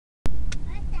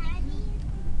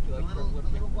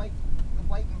the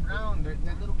white and brown. They're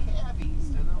little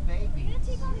calvies. They're little babies. You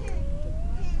take off here.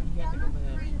 You have to go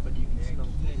in, but you can smell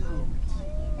cute.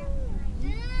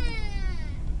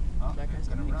 Oh, That guy's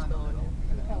gonna keep run. smelling it.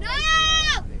 No!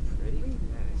 Are they pretty?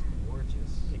 That is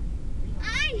gorgeous.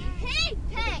 I hate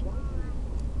pink.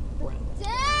 Brown.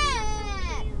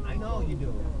 Dad! I know you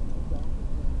do.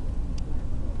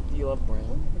 Do you love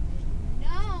brown?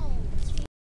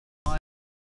 No.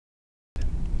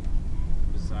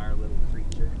 Bizarre little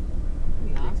creature.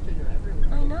 The ostrich are everywhere.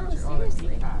 I know, Oh, the seriously.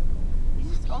 peacock. You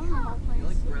just own the whole You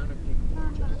like place. brown or pink?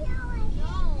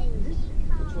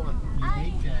 Which one? You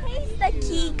hate that. He's the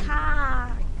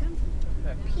peacock.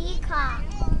 Peacock.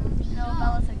 No,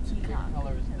 Bella's a peacock.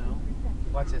 Color is no.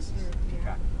 What's this?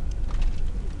 Peacock.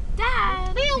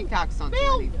 Dad! Peacocks don't do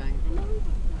anything. I'm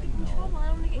in trouble. I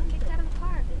don't want to get kicked out of the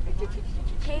park.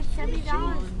 Paid $70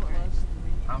 for it.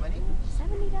 How many?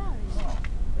 $70. Oh.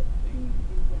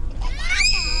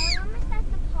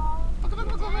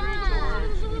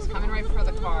 He's coming right for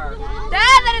the car. Dad,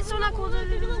 that is so not cool. Dad.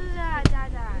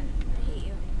 I hate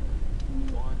you.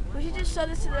 We should just show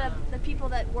this to the people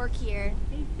that work here.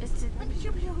 Just to,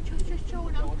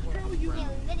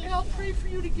 And I'll pray for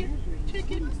you to get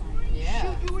taken, Yeah.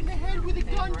 shoot you in the head with a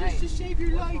gun Right. just to save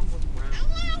your life.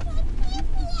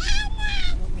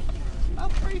 I'll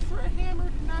pray for a hammer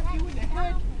to knock you in the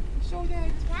head so that...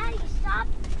 Daddy, stop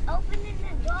opening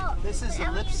the door. This is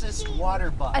ellipsis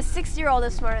water buck. a 6-year-old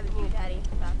is smarter than you, Daddy,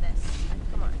 about this.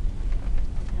 Come on.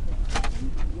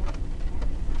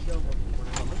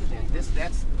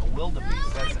 That's a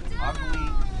wildebeest. That's an ugly,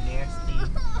 nasty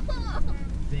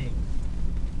thing.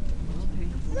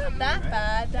 Not that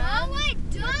bad, Dad. Oh, I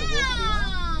don't.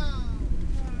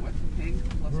 What's pink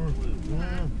plus blue?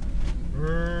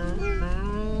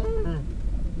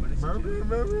 What is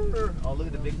it? Oh, look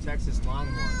at the big Texas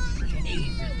Longhorn.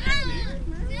 Jeez, they're that big.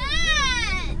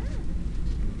 Dad.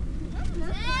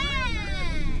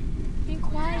 Dad. Be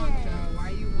quiet. Why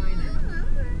are you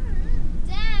whining?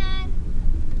 Dad.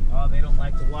 Oh, they don't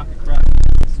like to walk across.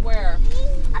 Swear.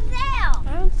 Up there.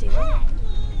 I don't see that.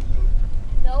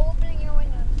 No opening your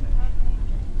windows.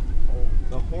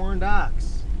 The horned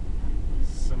ox.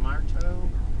 Samarto.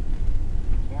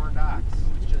 Horned ox.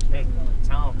 Hey,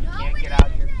 tell him you can't get out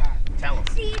of your car. Tell him.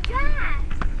 See that?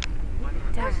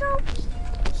 Dad.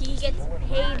 He gets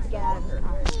paid to get out of the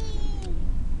car.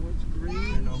 What's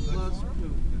green plus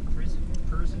blue?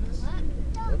 Prisoners?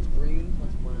 What's green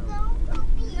plus brown?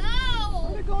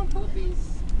 No. They're going poopies.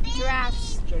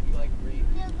 Giraffes. Joe, do you like green?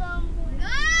 No.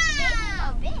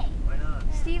 Why not?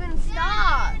 Steven,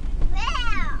 stop.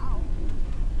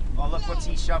 Oh, look, what's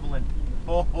he shoveling?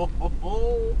 Ho, ho, ho,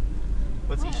 ho.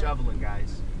 What's he shoveling,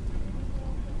 guys?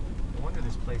 No wonder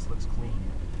this place looks clean.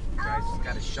 Guys, just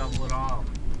gotta shovel it all.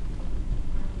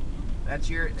 That's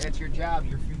your job,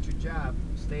 your future job.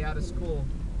 Stay out of school.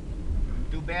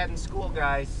 Do bad in school,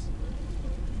 guys.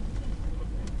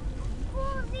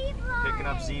 Picking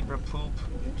up zebra poop.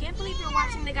 Can't believe you're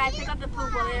watching the guy pick up the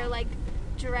poop while they're like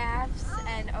giraffes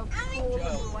and a pool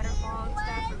and waterfall and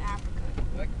stuff in Africa.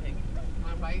 You like pink?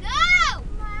 Want to bite? No.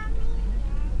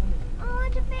 Oh,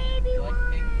 the baby You like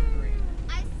one. pink or green?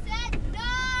 I said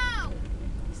no.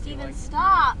 Steven,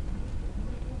 stop.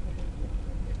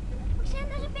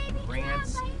 There's a baby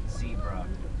Grant's giraffe zebra.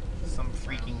 Some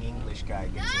freaking English guy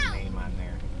gets his name on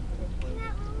there. in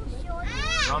that little short.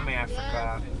 From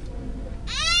Africa.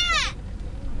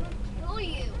 Kill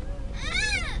you.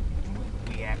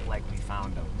 We act like we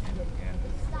found him. And,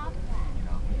 Stop that. you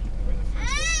know, we're the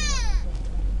first to see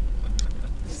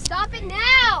him. Stop it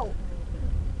now.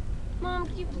 Mom,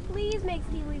 can you please make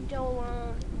Steve leave Joe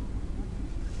alone?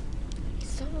 He's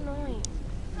so annoying.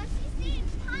 Because he's seeing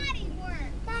potty work.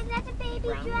 Dad, that's a baby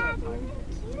Brown giraffe. or Isn't it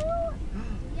cute?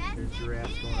 Yes, There's it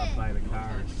giraffes is. going up by the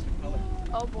cars.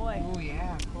 Oh boy. Oh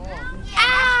yeah, cool.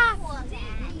 Ah! Cool, Dad.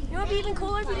 You know what'd be even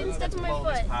cooler if you didn't step on my Blow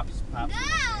this foot. pops No.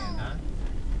 hand, huh?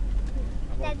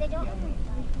 Dad, they don't. No.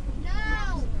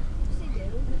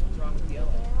 What's wrong with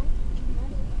yellow?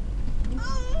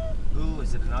 Ooh,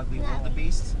 is it an ugly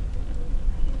wildebeest?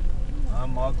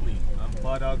 I'm ugly. I'm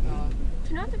butt ugly.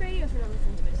 Turn off the radio if you're not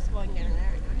listening to it. It's going down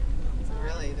there.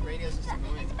 Really, the radio's just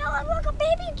annoying. Bella, look, a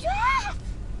baby giraffe.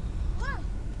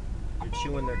 They're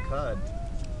chewing their cud.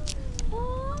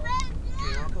 Oh. Do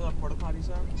you know how cool porta potties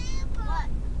are? What?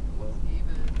 Well,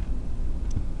 even.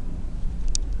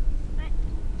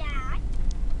 Dad.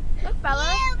 Look,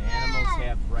 Bella. Animals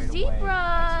have right away. That's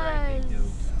right, they do.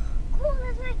 Cool,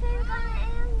 that's my favorite kind of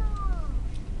animal.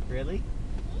 Really?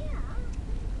 Yeah.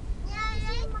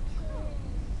 Yeah,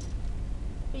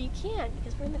 But you can't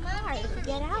because we're in the car. If you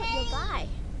get out, you'll die.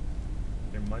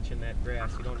 They're munching that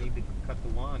grass. You don't need to cut the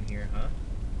lawn here, huh?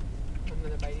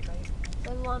 Another bitey bite.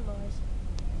 Those lawnmowers.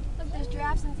 Look, there's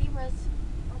giraffes and zebras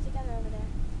all together over there.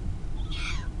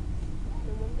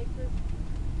 In one big group.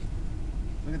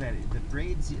 Look at that. The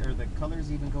braids or the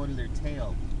colors even go to their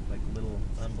tail. Like a little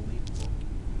unbelievable.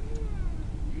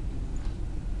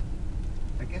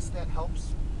 I guess that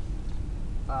helps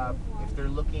if they're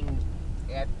looking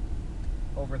at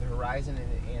over the horizon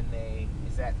and they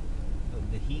is that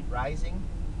the heat rising,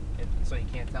 and so you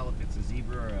can't tell if it's a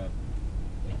zebra or a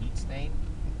heat stain.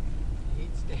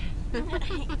 Heat stand.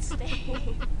 Heat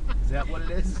stain. Is that what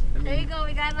it is? I There you mean, go,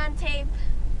 we got it on tape.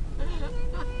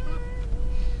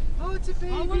 oh, it's a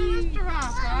baby. Oh, look at this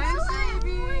giraffe, guys. Look,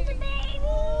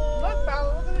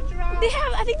 Bella, look at the giraffe.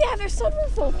 I think they have their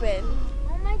sunroof open.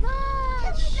 Oh my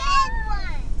god! It's a big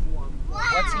one! Wow!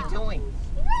 What's he doing?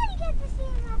 You gotta get to see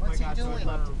him. What's he So I'd doing?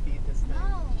 love to feed this thing.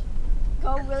 No.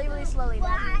 Go really, really slowly. Then.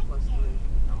 Why? Plus three.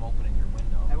 I'm opening your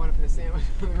window. I want to put a sandwich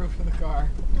on the roof of the car.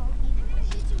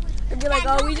 And be like,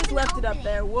 oh, we just left it up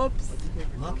there. Whoops. What's the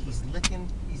paper Look, number? he's licking.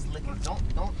 He's licking.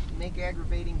 Don't make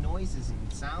aggravating noises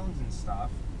and sounds and stuff.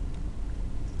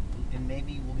 And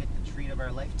maybe we'll get the treat of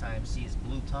our lifetime. See his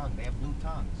blue tongue. They have blue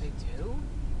tongues. They do?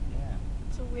 Yeah.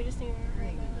 It's the weirdest thing I've ever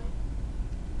heard in my life.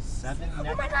 7 Oh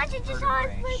neck my gosh, it just saw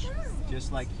his vertebrae, blue tongue.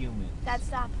 just like human. Dad,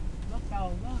 stop. Look, Bella,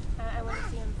 look. I want to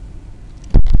see him.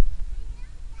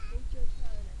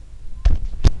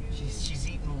 She's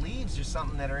eating leaves or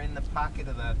something that are in the pocket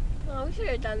of the. Oh, we should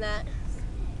have done that.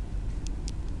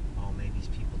 Oh, maybe these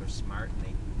people are smart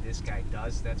and this guy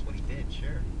does. That's what he did.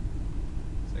 Sure.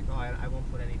 It's like, oh, I won't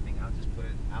put anything. I'll just put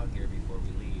it out here before we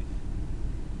leave.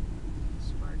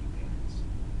 Smarty pants.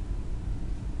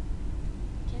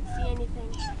 Can't see anything.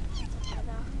 It's okay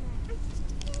though.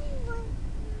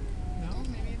 No,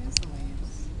 maybe it is the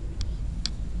leaves.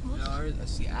 No, I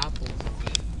see apples.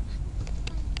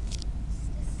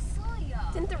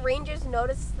 Didn't the Rangers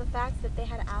notice the fact that they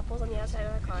had apples on the outside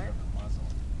of their car? Muzzle.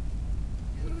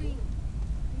 He's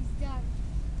done.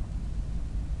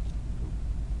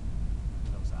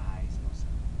 Those eyes, those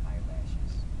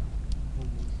eyelashes.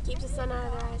 Keeps the sun out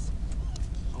of their eyes.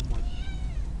 How much?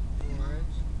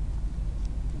 Orange.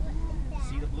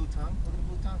 See the blue tongue? Look at the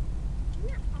blue tongue. Isn't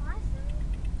that awesome?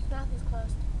 His mouth is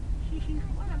closed. Yeah,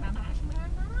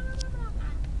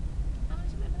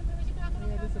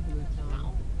 it is a blue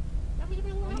tongue. Oh, he's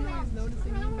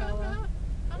noticing you, Bella.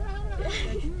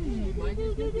 Mike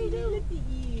is good to you.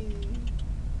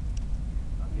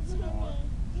 I'll get some more.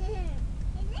 He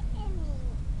looked at me.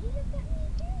 He looked at me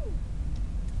too.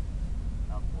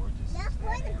 How gorgeous That's is for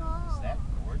that? the Is goal. that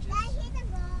gorgeous? That hit the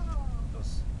goal.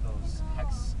 Those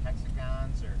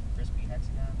hexagons or crispy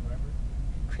hexagons, whatever.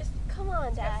 Chris, come on,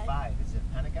 It's got Dad. 5. Is it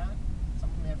pentagon? Some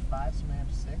of them have 5, some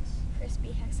have 6.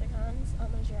 Crispy hexagons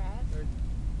on the giraffe.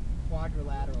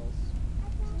 Quadrilaterals.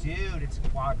 Dude, it's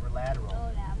quadrilateral.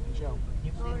 Oh, that was Joe. Can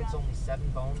you believe it's only 7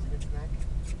 bones in its neck?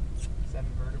 7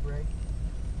 vertebrae?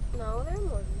 No, there are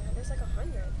more than that. There's like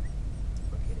 100.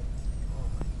 Look at it. Oh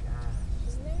my gosh.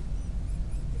 Isn't there?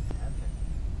 It's heaven.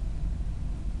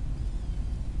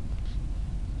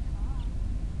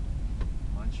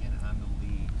 Munching on the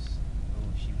leaves. Oh,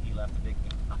 he left a big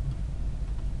gum.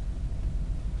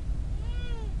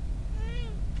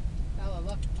 Bella,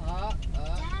 look. Dad.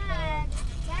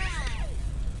 Dad.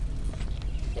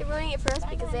 They're ruining it first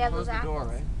because they have Close those the apples. door,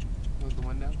 right? Close the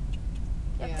window?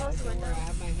 Yeah, close the don't worry, window. I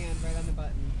have my hand right on the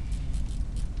button.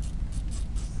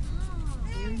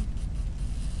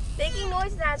 Making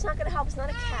noises, Dad, it's not going to help. It's not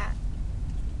a cat.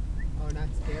 Oh, not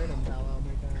scared him, Bella. Oh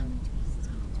my god.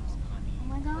 Oh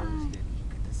my god. Look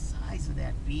at the size of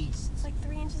that beast. It's like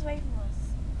 3 inches away from us.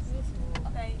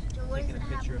 Okay. So what Taking does a it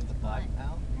picture happen of the to butt, butt?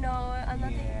 Al? No, I'm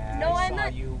not. Yeah, No, I I'm saw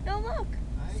not. you. No, look.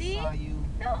 I See? saw you.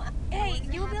 No, hey,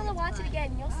 you'll be able to watch it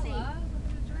again. You'll see.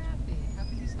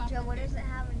 Joe, what does it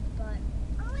have in its butt?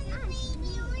 Oh my god, baby.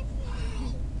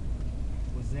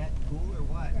 Was that cool or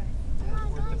what? That's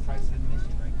worth the price of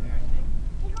admission right there, I think.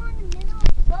 They go in the middle of the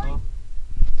butt. Oh,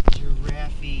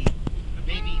 giraffe. A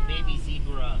baby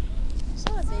zebra. It's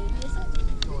not a baby, is it?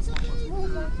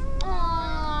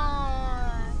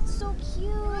 Aww, so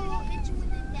cute.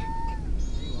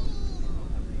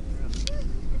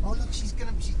 Oh look, she's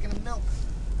gonna milk.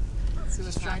 See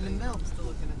what's Trying to milk. Still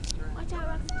looking at the giraffe. Watch out,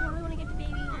 Roxy. Totally want to get the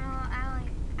baby. Ow.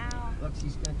 Look,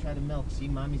 she's gonna try to milk. See,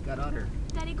 mommy's got udder.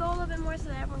 Daddy, go a little bit more so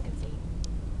that everyone can see.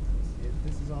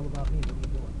 This is all about me. What are you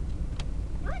doing?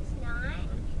 No, it's not.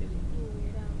 I'm kidding. You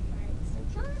weirdo.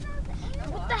 It's all about the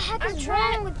animal. What the heck is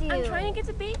wrong with you? I'm trying to get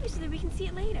the baby so that we can see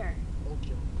it later. Oh,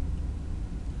 Joe.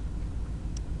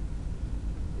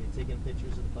 Are you taking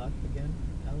pictures of the buck again,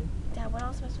 Ellie? Dad, what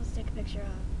else am I supposed to take a picture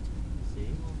of? See?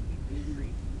 Big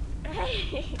freak.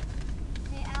 Hey.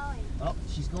 Hey, Allie. Oh,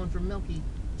 she's going for Milky.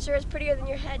 Sure is prettier than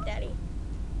your head, Daddy.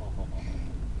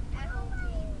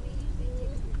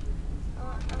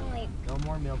 I'm like, No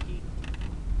more Milky.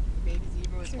 Baby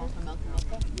zebra was going for Milka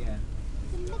Milka. Yeah.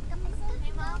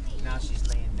 Hey, Mommy. Now she's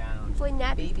laying down. hopefully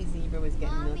nappy. Baby zebra was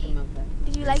getting Milka Milka.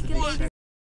 Did you like the baby?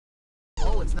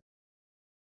 Oh, it's not.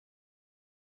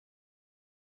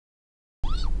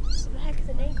 What the heck is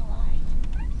an eagle eye?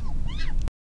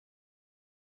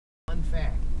 Fun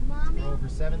fact. Mommy. For over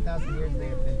 7,000 years, they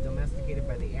have been domesticated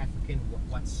by the African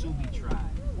Watsubi tribe.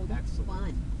 Oh, that's Excellent.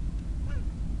 fun.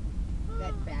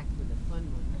 That fact was a fun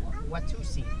one.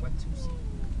 Watusi.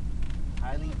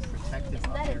 Highly protective Isn't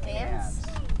of that their advanced?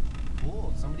 calves.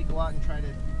 Cool. Somebody go out and try to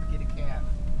get a calf.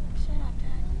 Shut up,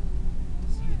 Dad.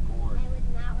 See a gourd. I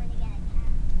would not want to get a cat.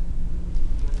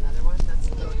 Want another one? That's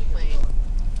the plane.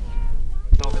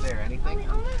 It's over there. Are Anything? we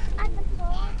almost at the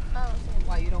pool? Oh,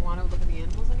 Why, you don't want to look at the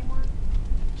animals anymore?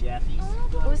 Jaffies?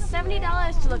 it was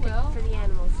 $70 to look at for the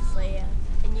animals, Leia,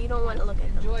 and you don't want to look at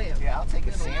them. Enjoy it. Yeah, I'll take a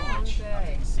It's been long sandwich. day. I'll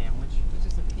take a sandwich. It's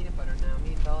just a peanut butter now.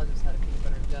 Me and Bella just had a peanut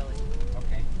butter and jelly.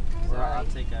 Okay. Or I'll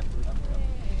Sorry. take a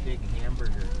big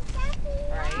hamburger.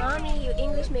 All right. Mommy, you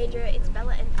English major, it's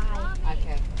Bella and I.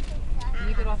 Okay. Can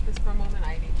you get off this for a moment?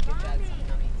 I need to give Dad some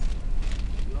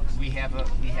nummies. We have a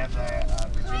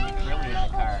Virginia Curly in the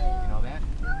car. You know that?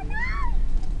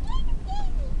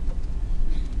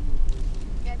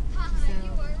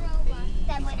 You were a robot.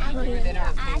 That when I They don't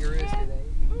have kangaroos, do they?